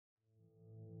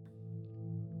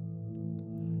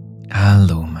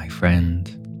Hello, my friend.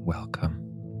 Welcome.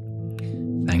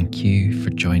 Thank you for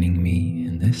joining me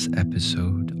in this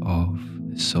episode of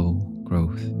the Soul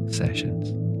Growth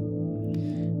Sessions.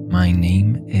 My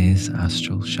name is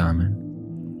Astral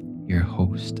Shaman, your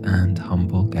host and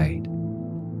humble guide,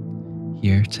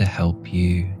 here to help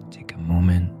you take a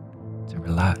moment to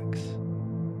relax,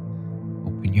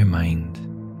 open your mind,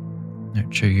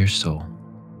 nurture your soul,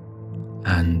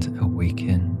 and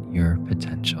awaken your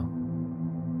potential.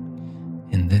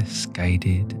 In this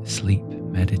guided sleep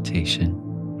meditation,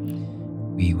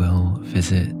 we will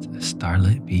visit a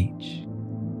starlit beach,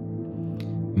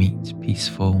 meet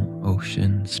peaceful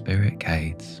ocean spirit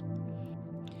guides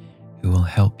who will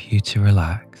help you to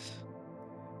relax,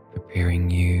 preparing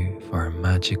you for a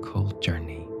magical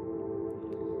journey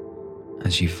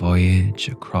as you voyage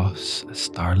across a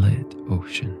starlit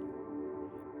ocean,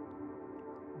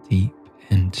 deep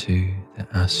into the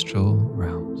astral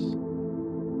realms.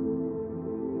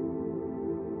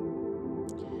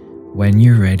 When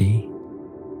you're ready,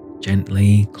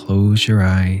 gently close your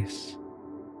eyes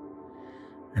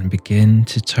and begin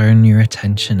to turn your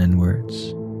attention inwards,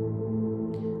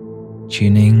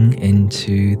 tuning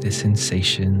into the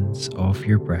sensations of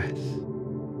your breath,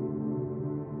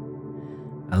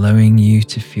 allowing you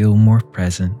to feel more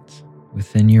present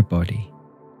within your body.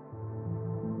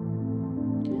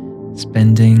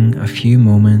 Spending a few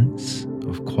moments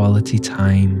of quality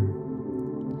time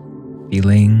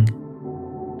feeling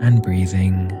and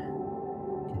breathing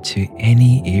into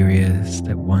any areas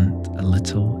that want a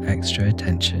little extra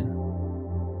attention.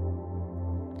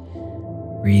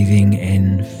 Breathing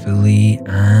in fully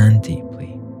and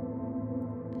deeply,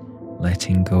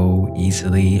 letting go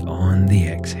easily on the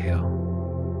exhale.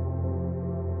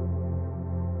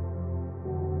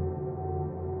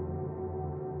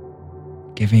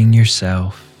 Giving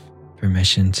yourself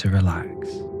permission to relax.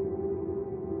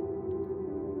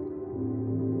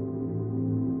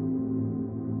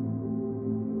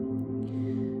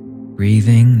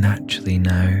 Breathing naturally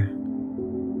now,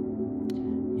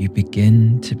 you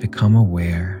begin to become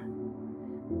aware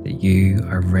that you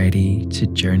are ready to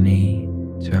journey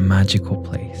to a magical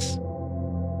place.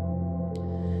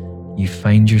 You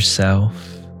find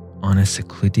yourself on a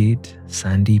secluded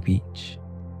sandy beach.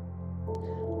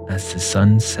 As the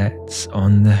sun sets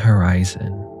on the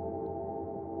horizon,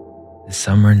 the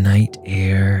summer night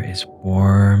air is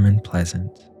warm and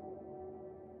pleasant.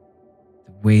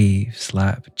 The waves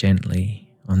lap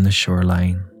gently on the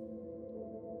shoreline.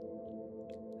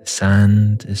 The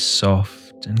sand is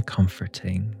soft and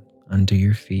comforting under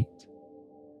your feet.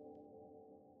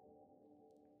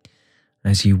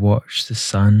 As you watch the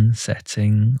sun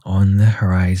setting on the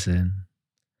horizon,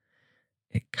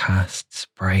 it casts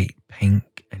bright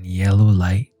pink and yellow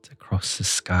light across the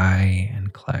sky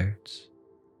and clouds.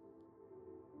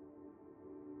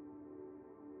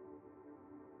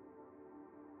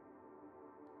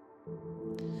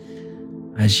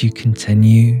 As you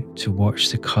continue to watch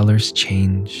the colours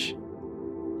change,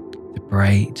 the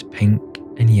bright pink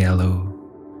and yellow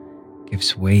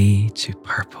gives way to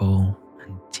purple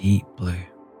and deep blue,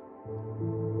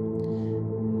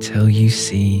 until you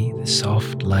see the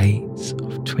soft lights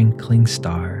of twinkling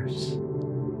stars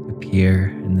appear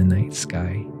in the night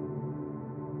sky,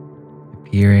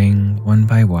 appearing one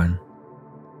by one,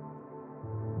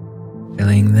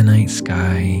 filling the night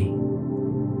sky,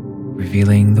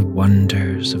 revealing the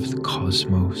wonders of the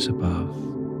cosmos above.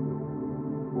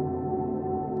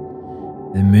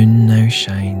 The moon now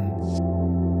shines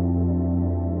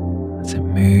as it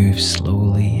moves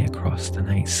slowly across the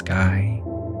night sky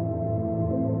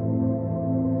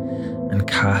and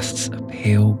casts a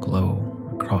pale glow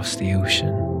across the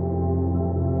ocean,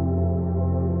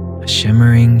 a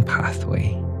shimmering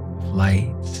pathway of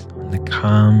light on the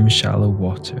calm, shallow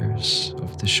waters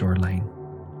of the shoreline.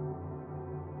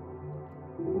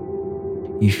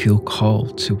 You feel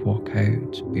called to walk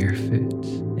out barefoot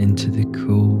into the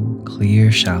cool,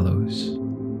 clear shallows,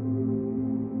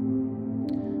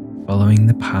 following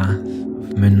the path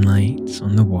of moonlight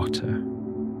on the water.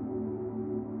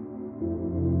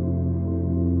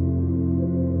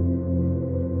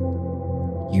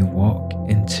 You walk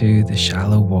into the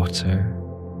shallow water,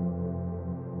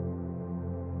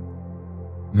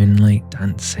 moonlight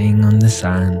dancing on the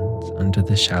sand under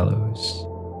the shallows,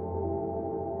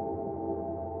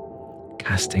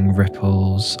 casting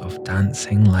ripples of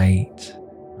dancing light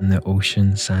on the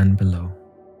ocean sand below.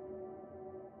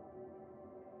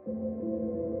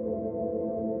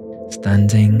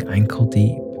 Standing ankle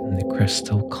deep in the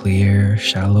crystal clear,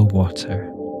 shallow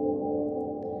water,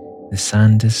 the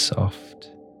sand is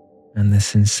soft and the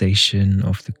sensation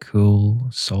of the cool,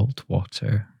 salt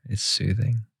water is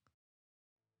soothing.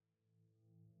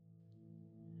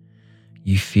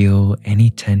 You feel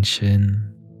any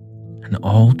tension and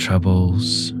all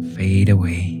troubles fade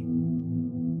away.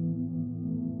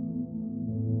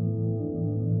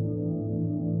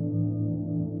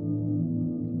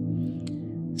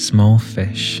 Small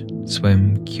fish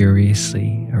swim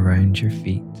curiously around your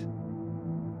feet.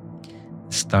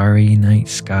 The starry night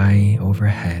sky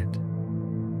overhead.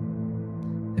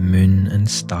 The moon and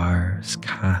stars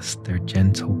cast their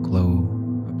gentle glow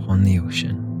upon the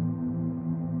ocean.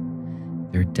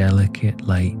 Their delicate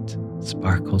light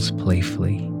sparkles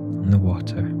playfully on the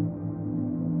water.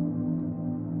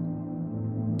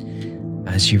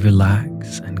 As you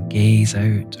relax and gaze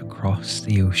out across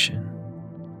the ocean,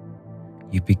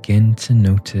 you begin to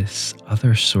notice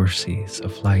other sources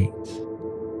of light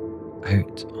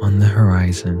out on the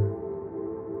horizon,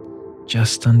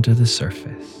 just under the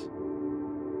surface.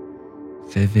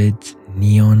 Vivid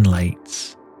neon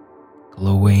lights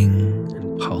glowing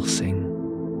and pulsing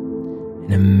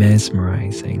in a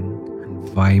mesmerizing and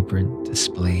vibrant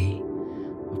display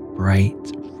of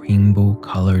bright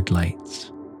rainbow-colored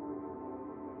lights.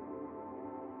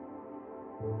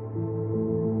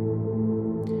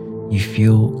 You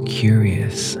feel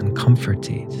curious and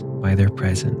comforted by their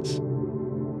presence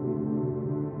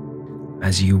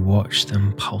as you watch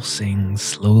them pulsing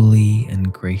slowly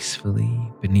and gracefully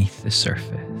beneath the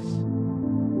surface.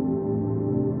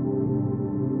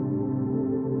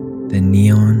 The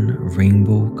neon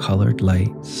rainbow-colored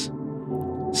lights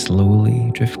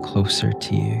slowly drift closer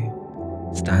to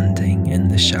you, standing in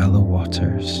the shallow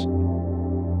waters,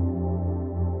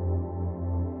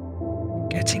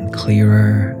 getting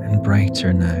clearer and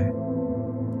brighter now,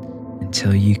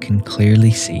 until you can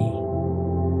clearly see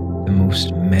the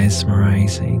most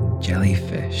mesmerizing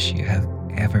jellyfish you have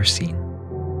ever seen.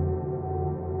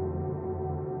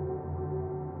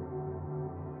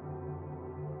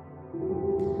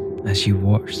 As you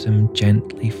watch them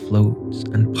gently float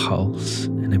and pulse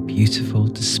in a beautiful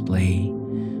display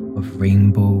of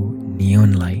rainbow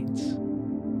neon lights,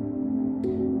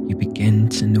 you begin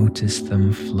to notice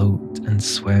them float and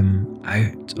swim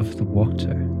out of the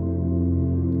water,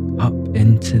 up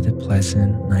into the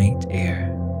pleasant night air,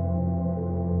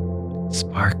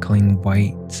 sparkling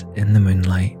white in the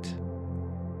moonlight,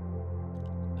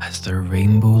 as their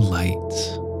rainbow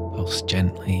lights pulse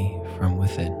gently from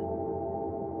within.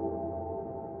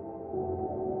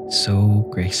 So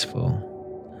graceful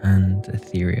and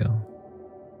ethereal.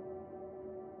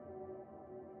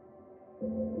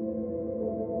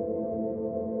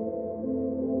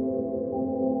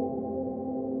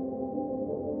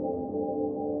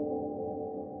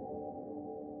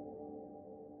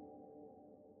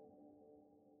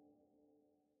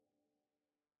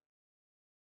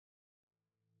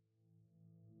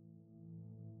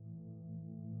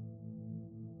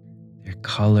 Their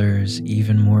colors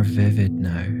even more vivid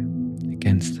now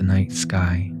against the night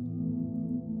sky.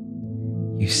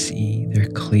 You see their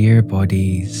clear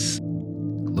bodies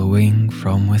glowing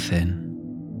from within,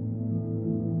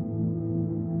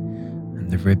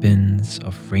 and the ribbons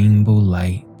of rainbow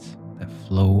light that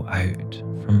flow out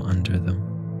from under them,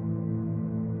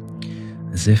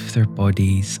 as if their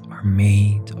bodies are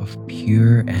made of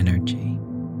pure energy.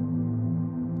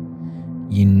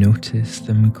 You notice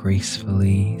them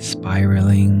gracefully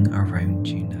spiraling around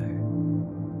you now.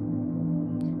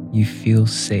 You feel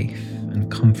safe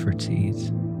and comforted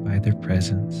by their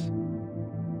presence.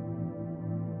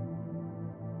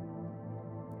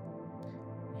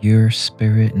 Your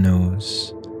spirit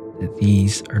knows that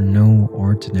these are no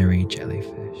ordinary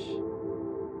jellyfish.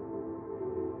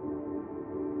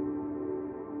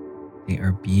 They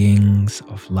are beings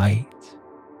of light,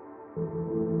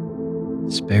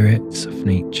 spirits of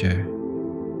nature,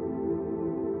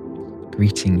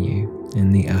 greeting you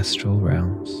in the astral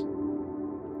realms.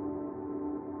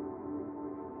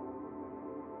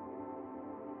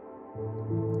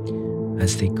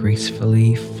 As they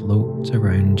gracefully float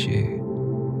around you,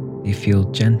 they feel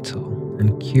gentle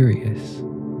and curious.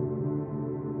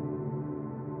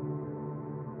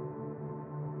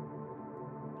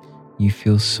 You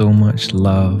feel so much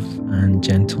love and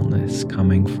gentleness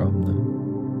coming from them.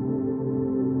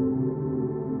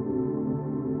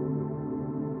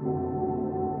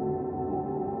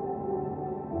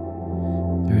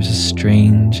 There is a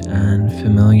strange and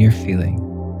familiar feeling,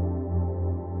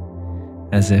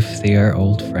 as if they are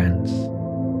old friends.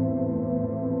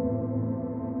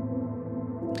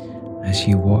 As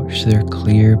you watch their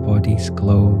clear bodies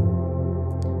glow,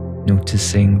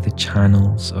 noticing the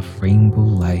channels of rainbow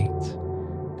light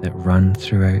that run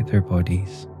throughout their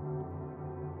bodies,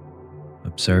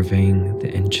 observing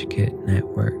the intricate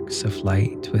networks of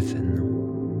light within them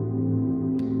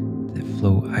that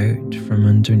flow out from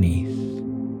underneath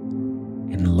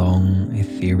in long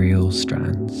ethereal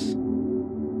strands.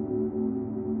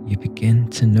 You begin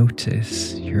to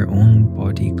notice your own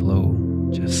body glow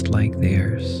just like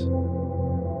theirs.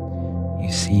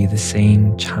 You see the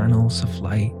same channels of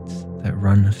light that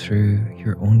run through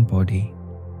your own body,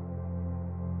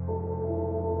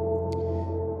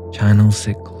 channels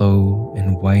that glow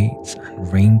in white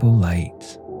and rainbow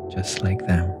light just like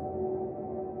them.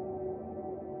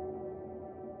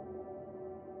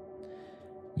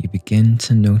 You begin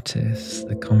to notice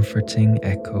the comforting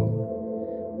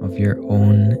echo of your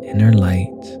own inner light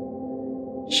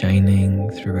shining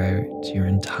throughout your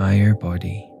entire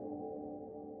body.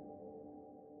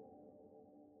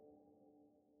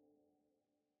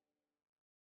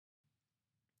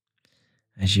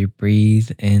 As you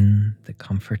breathe in the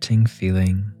comforting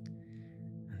feeling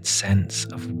and sense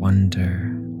of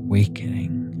wonder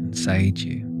awakening inside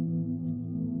you,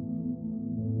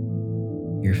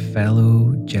 your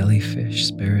fellow jellyfish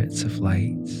spirits of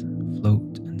light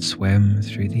float and swim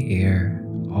through the air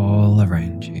all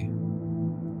around you.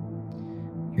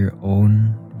 Your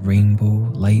own rainbow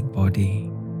light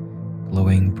body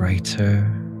glowing brighter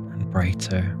and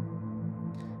brighter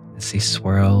as they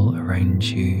swirl around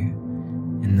you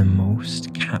in the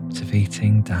most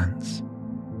captivating dance,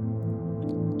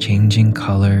 changing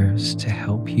colours to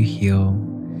help you heal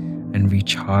and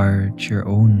recharge your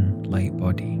own light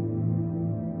body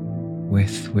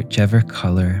with whichever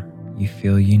colour you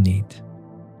feel you need.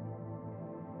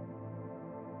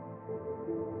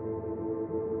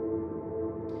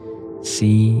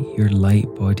 See your light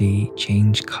body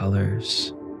change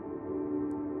colours,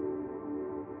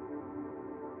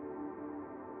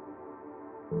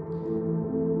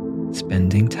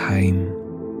 spending time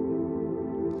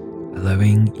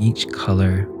allowing each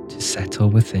colour to settle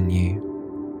within you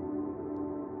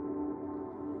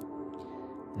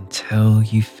until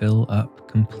you fill up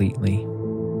completely,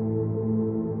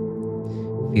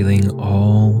 feeling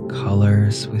all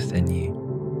colours within you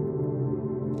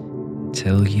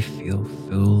until you feel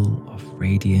full of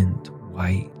radiant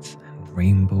white and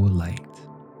rainbow light.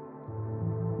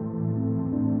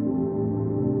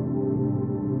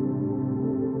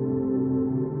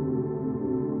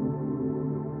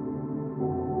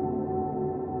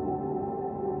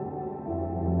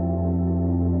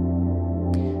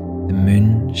 The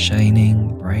moon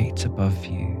shining bright above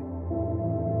you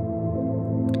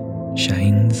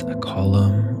shines a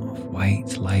column of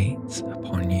white light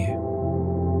upon you,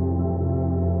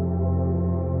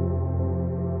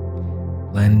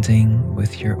 blending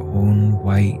with your own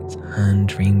white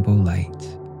and rainbow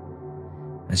light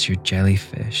as your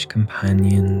jellyfish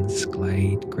companions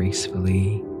glide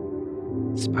gracefully,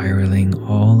 spiraling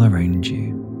all around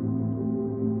you,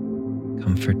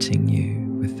 comforting you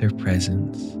with their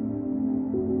presence,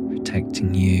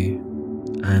 protecting you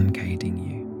and guiding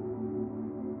you.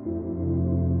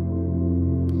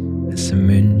 As the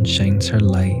moon shines her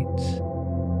light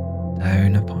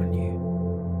down upon you,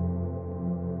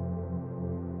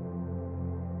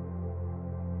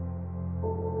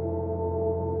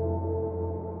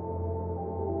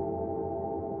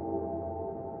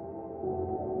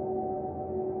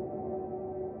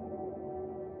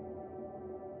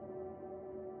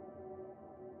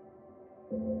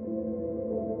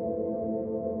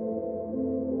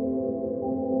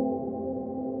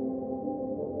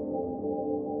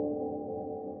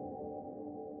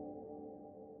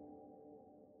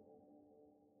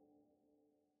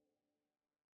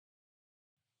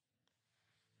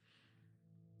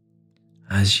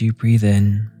 as you breathe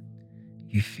in,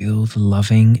 you feel the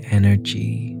loving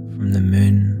energy from the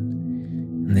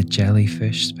moon and the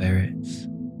jellyfish spirits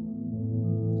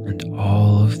and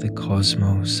all of the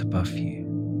cosmos above you,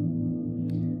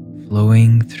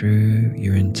 flowing through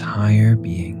your entire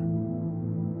being,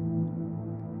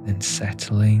 then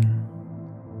settling,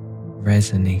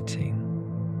 resonating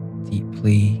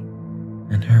deeply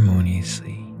and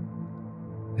harmoniously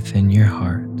within your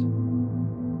heart.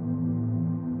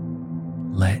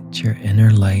 Let your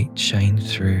inner light shine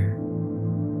through.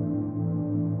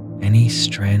 Any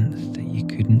strength that you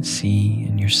couldn't see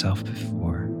in yourself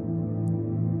before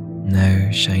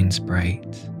now shines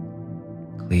bright,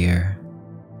 clear,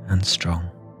 and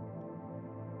strong.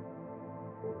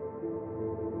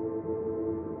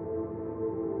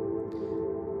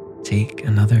 Take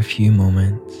another few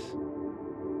moments,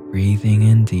 breathing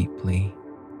in deeply,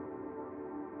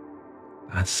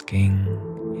 basking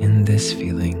in this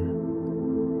feeling,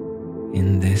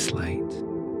 in this light.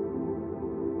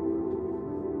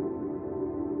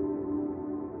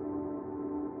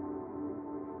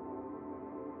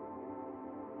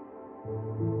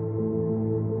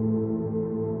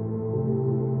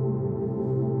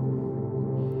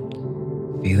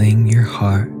 feeling your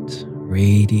heart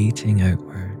radiating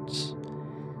outwards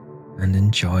and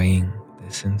enjoying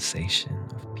the sensation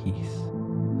of peace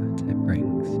that it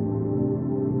brings.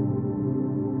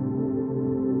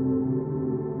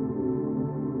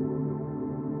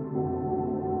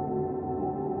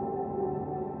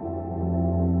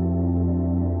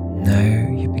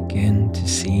 Now you begin to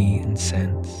see and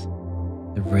sense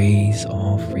the rays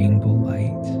of rainbow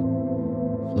light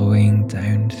flowing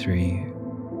down through you,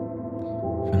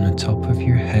 from the top of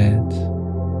your head,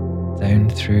 down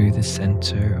through the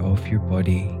center of your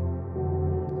body,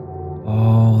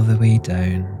 all the way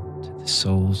down to the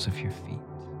soles of your feet,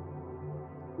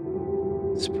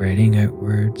 spreading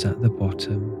outwards at the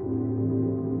bottom,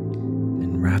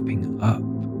 then wrapping up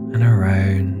and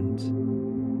around,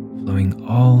 flowing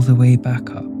all the way back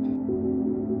up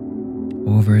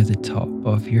over the top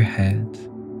of your head,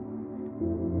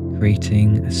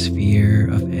 creating a sphere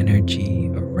of energy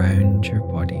around your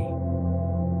body,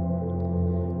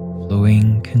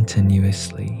 flowing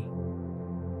continuously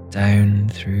down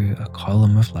through a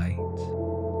column of light,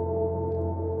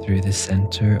 through the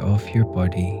center of your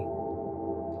body,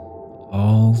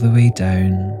 all the way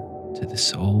down to the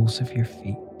soles of your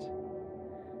feet,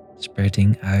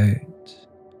 spreading out,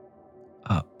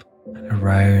 up and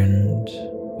around,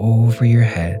 over your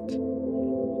head,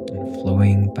 and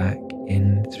flowing back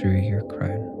in through your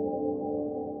crown.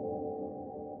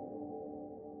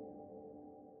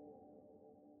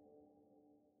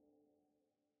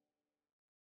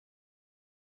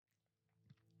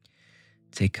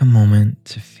 Take a moment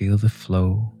to feel the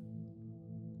flow,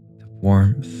 the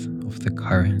warmth of the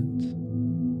current,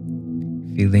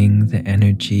 feeling the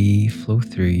energy flow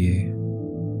through you,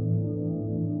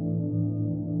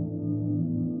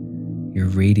 your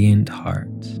radiant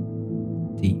heart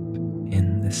deep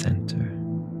in the center.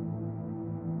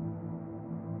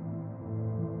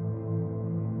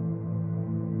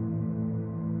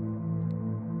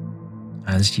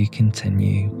 As you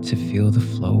continue to feel the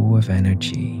flow of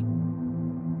energy,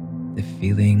 the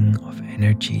feeling of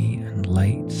energy and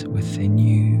light within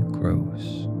you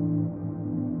grows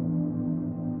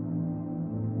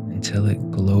until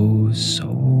it glows so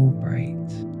bright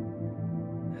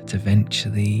that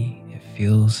eventually it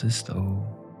feels as though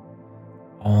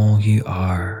all you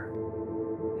are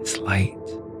is light.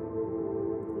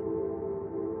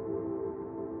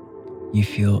 You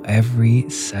feel every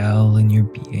cell in your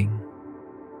being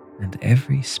and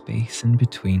every space in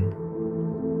between,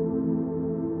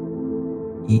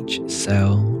 each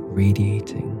cell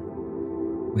radiating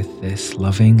with this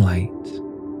loving light,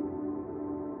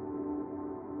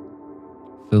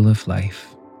 full of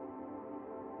life,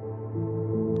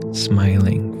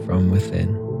 smiling from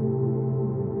within.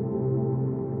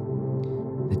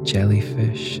 The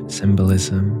jellyfish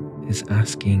symbolism is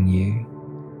asking you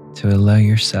to allow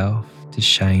yourself to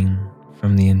shine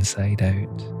from the inside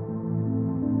out.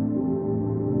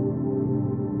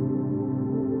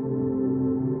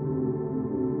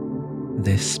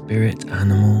 This spirit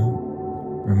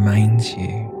animal reminds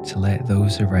you to let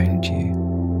those around you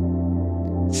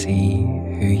see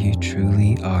who you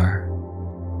truly are.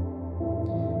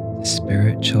 The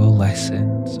spiritual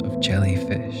lessons of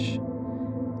jellyfish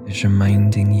is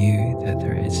reminding you that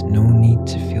there is no need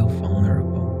to feel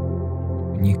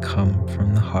vulnerable when you come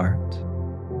from the heart.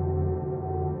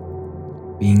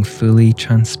 Being fully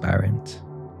transparent,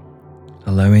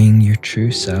 allowing your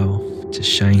true self to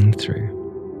shine through.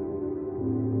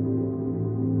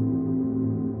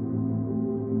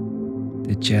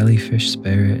 The jellyfish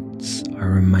spirits are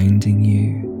reminding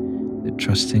you that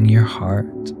trusting your heart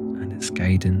and its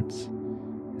guidance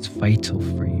is vital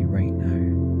for you right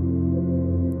now.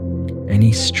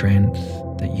 Any strength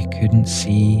that you couldn't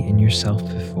see in yourself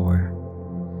before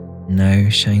now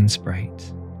shines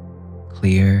bright,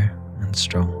 clear and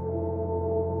strong.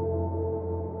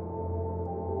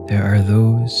 There are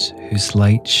those whose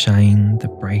light shine the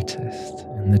brightest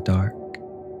in the dark,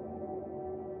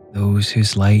 those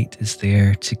whose light is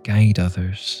there to guide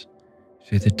others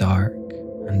through the dark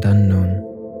and unknown,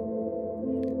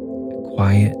 a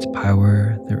quiet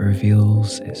power that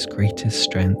reveals its greatest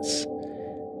strengths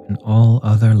when all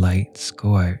other lights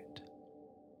go out.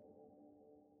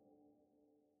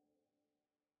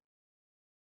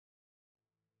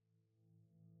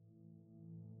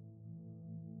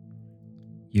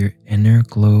 Your inner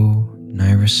glow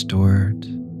now restored,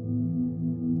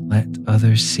 let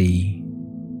others see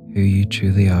who you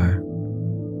truly are.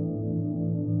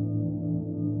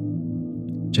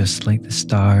 Just like the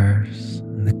stars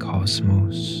and the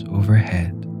cosmos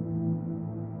overhead,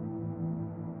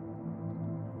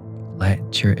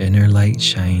 let your inner light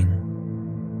shine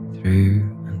through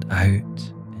and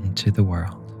out into the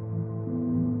world.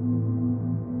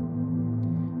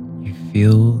 You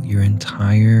feel your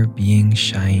entire being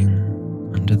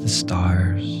shine under the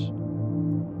stars,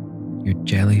 your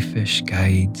jellyfish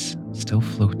guides still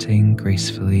floating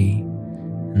gracefully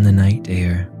in the night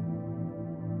air,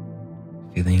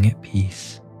 feeling at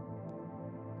peace,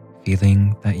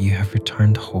 feeling that you have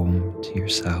returned home to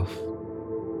yourself,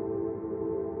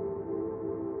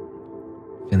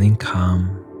 feeling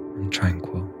calm and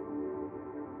tranquil.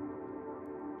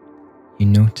 You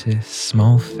notice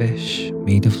small fish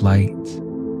made of light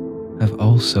have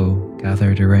also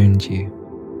gathered around you,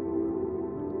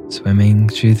 swimming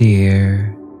through the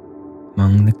air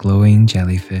among the glowing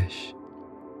jellyfish,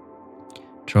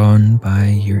 drawn by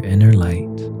your inner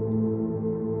light.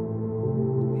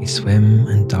 They swim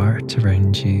and dart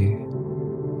around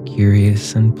you,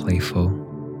 curious and playful,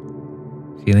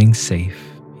 feeling safe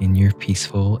in your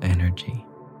peaceful energy.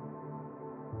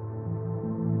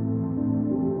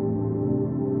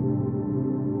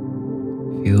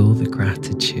 Feel the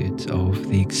gratitude of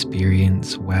the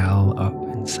experience well up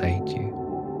inside you.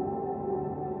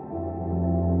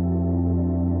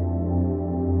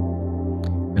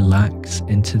 Relax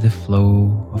into the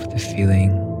flow of the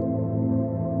feeling.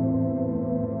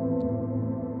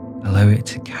 Allow it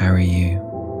to carry you,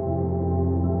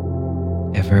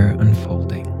 ever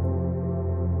unfolding.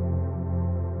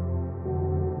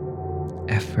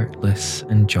 Effortless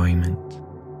enjoyment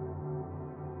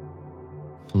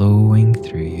flowing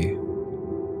through you,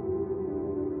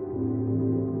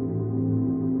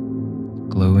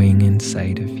 glowing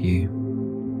inside of you,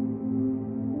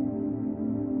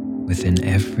 within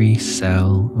every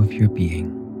cell of your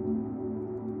being,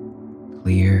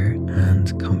 clear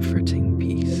and comforting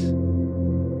peace.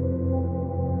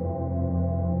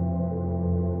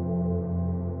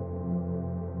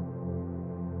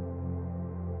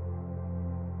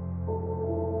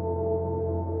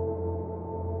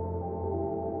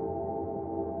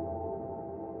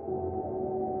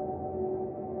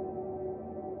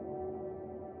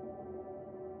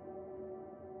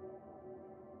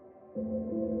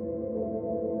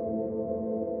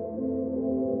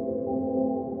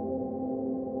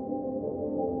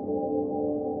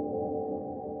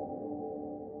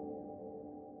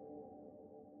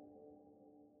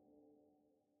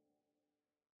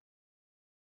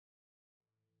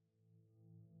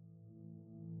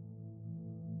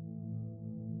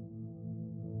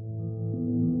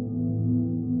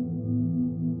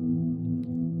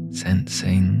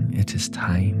 Sensing it is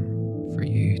time for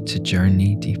you to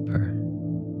journey deeper.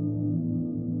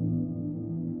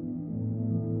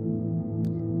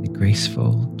 The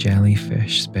graceful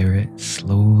jellyfish spirits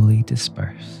slowly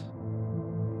disperse.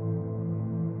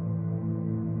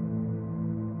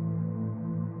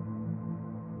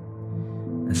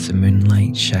 As the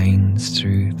moonlight shines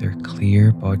through their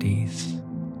clear bodies,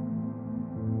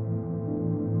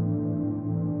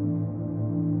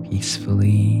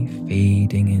 peacefully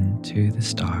fading into the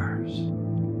stars.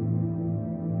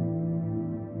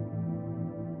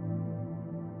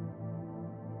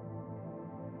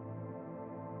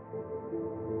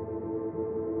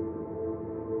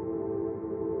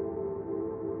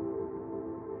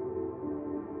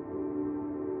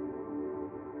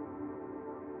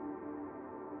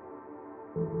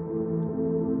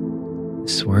 The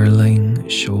swirling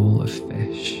shoal of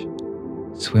fish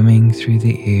swimming through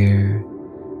the air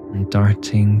and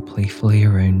darting playfully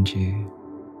around you.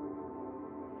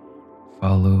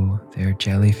 Follow their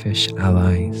jellyfish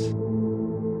allies.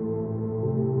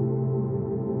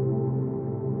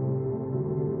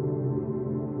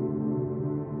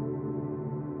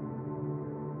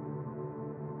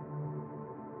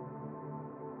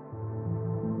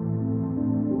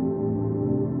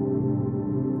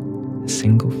 A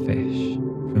single fish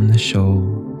from the shoal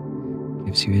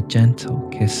gives you a gentle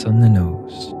kiss on the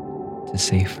nose to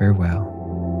say farewell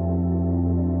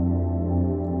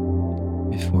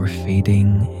before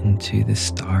fading into the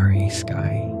starry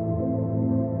sky.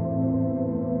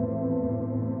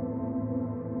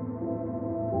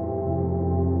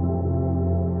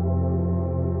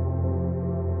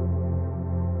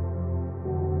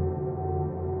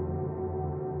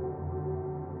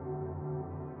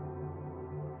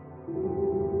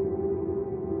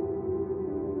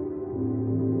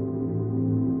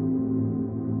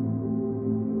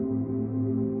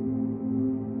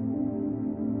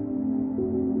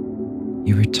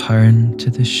 You return to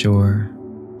the shore,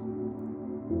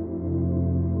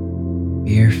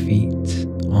 bare feet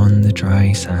on the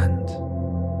dry sand.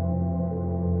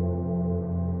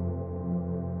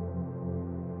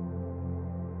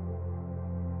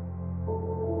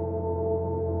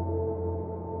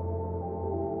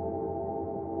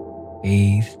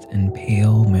 bathed in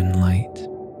pale moonlight,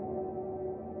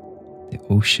 the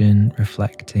ocean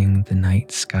reflecting the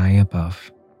night sky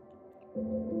above.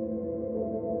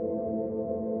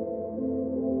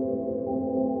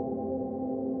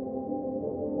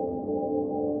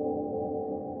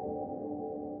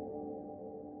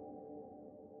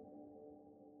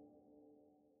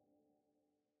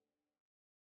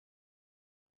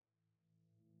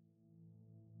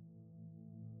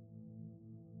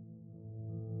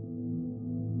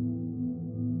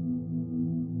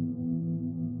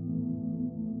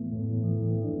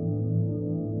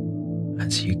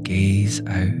 As you gaze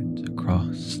out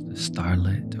across the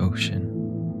starlit ocean,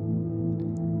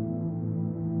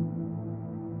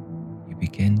 you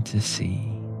begin to see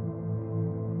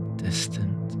a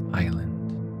distant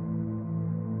island.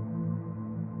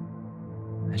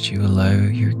 As you allow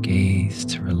your gaze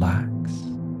to relax,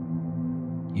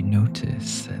 you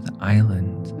notice that the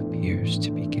island appears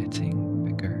to be getting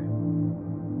bigger,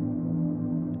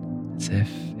 as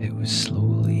if it was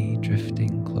slowly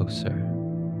drifting closer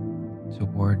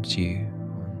towards you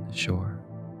on the shore.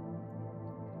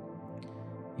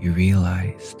 You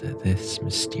realize that this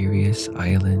mysterious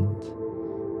island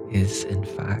is in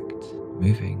fact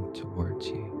moving towards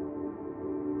you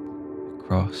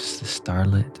across the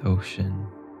starlit ocean,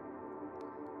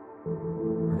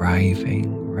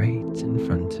 arriving right in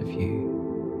front of you.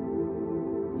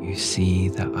 You see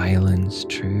the island's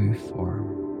true form,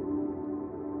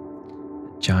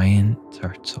 a giant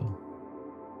turtle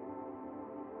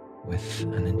with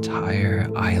an entire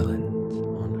island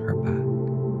on her back,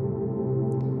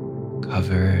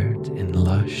 covered in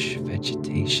lush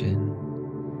vegetation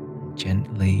and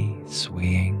gently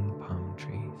swaying palm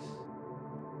trees.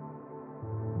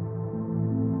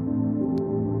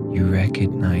 You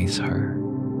recognize her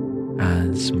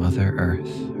as Mother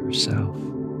Earth herself,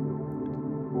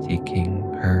 taking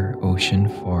her ocean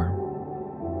form.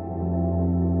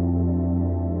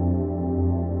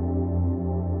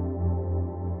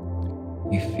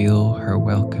 You feel her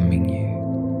welcoming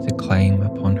you to climb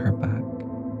upon her back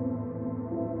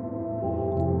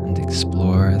and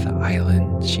explore the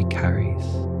island she carries.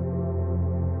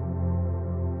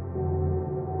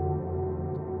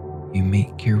 You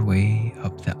make your way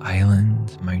up the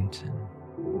island mountain,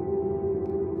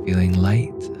 feeling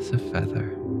light as a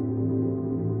feather,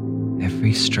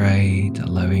 every stride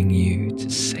allowing you to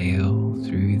sail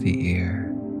through the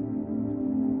air,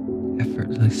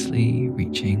 effortlessly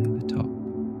reaching the top.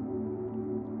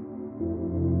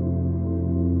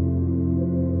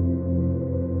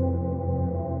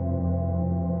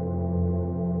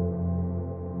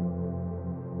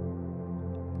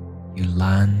 You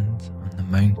land on the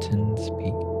mountain's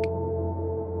peak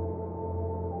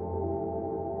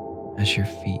as your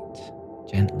feet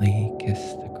gently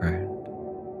kiss the ground.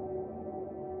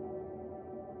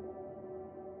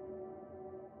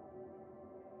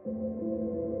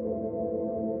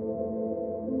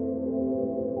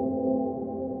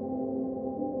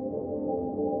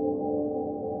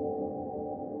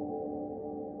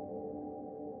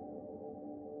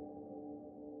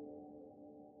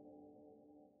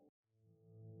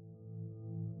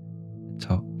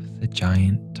 Atop the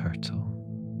giant turtle,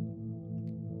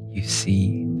 you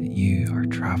see that you are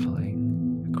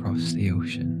traveling across the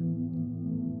ocean,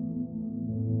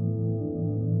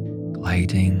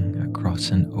 gliding across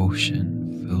an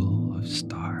ocean full of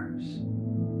stars.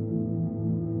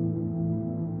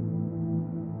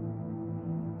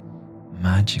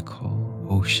 Magical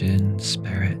ocean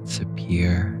spirits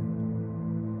appear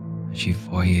as you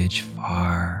voyage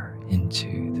far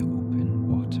into the open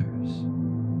waters.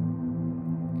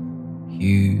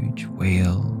 Huge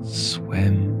whales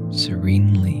swim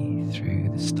serenely through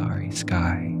the starry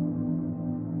sky,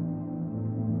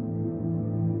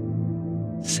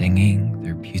 singing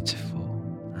their beautiful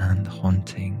and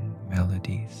haunting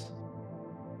melodies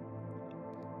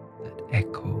that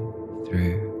echo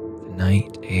through the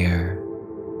night air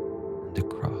and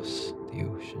across the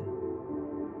ocean.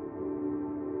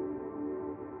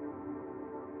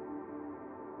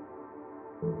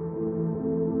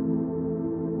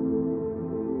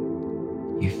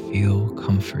 You feel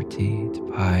comforted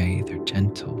by their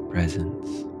gentle presence.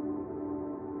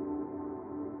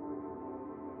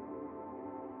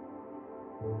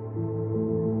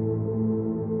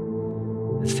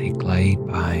 As they glide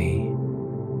by,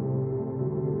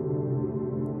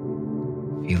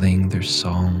 feeling their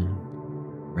song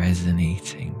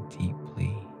resonating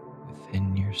deeply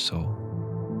within your soul.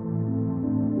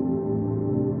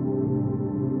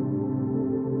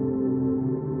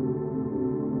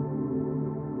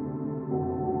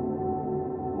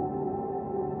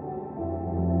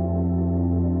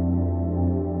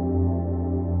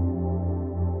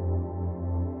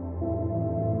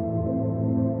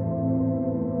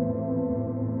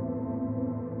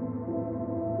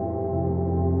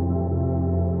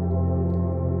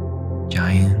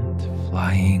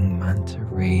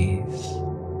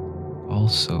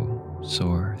 also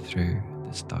soar through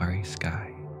the starry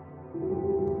sky.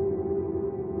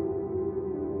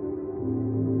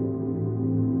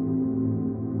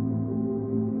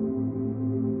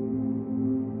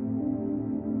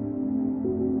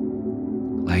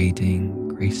 Gliding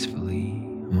gracefully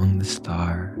among the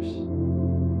stars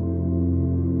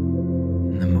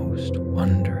in the most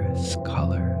wondrous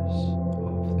colors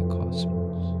of the cosmos.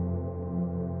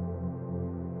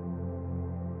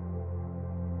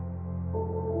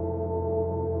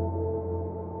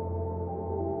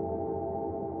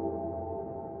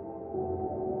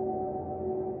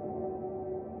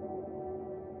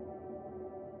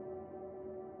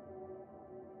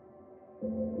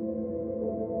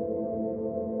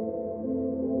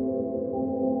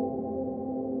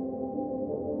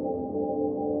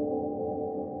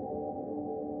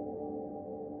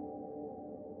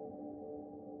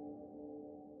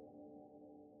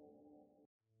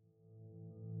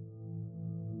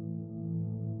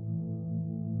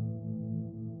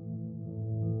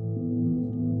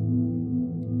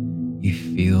 You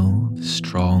feel the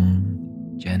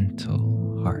strong,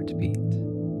 gentle heartbeat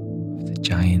of the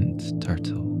giant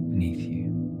turtle beneath you.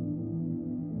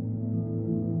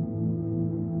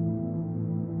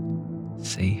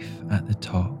 Safe at the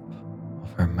top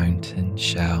of her mountain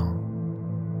shell,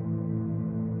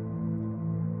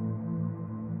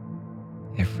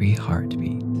 every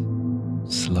heartbeat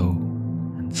slow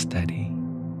and steady.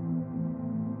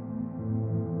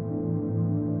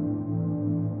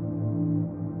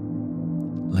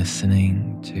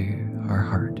 Listening to her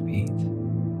heartbeat,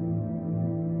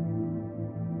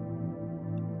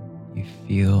 you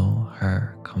feel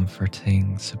her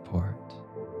comforting support.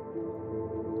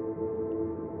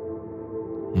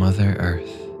 Mother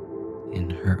Earth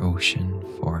in her ocean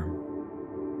form.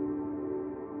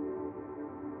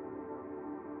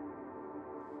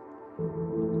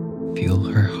 Feel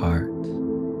her heart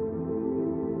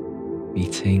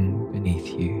beating beneath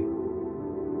you.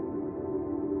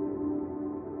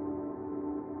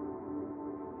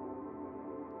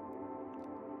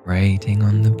 Riding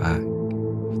on the back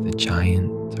of the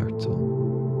giant turtle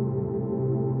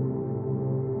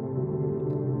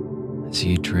as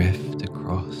you drift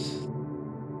across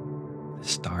the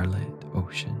starlit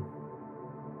ocean.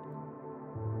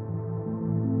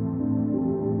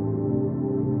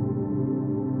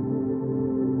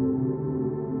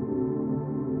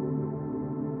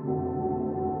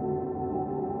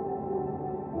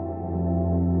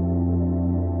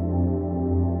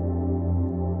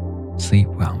 Sleep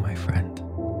well, my friend.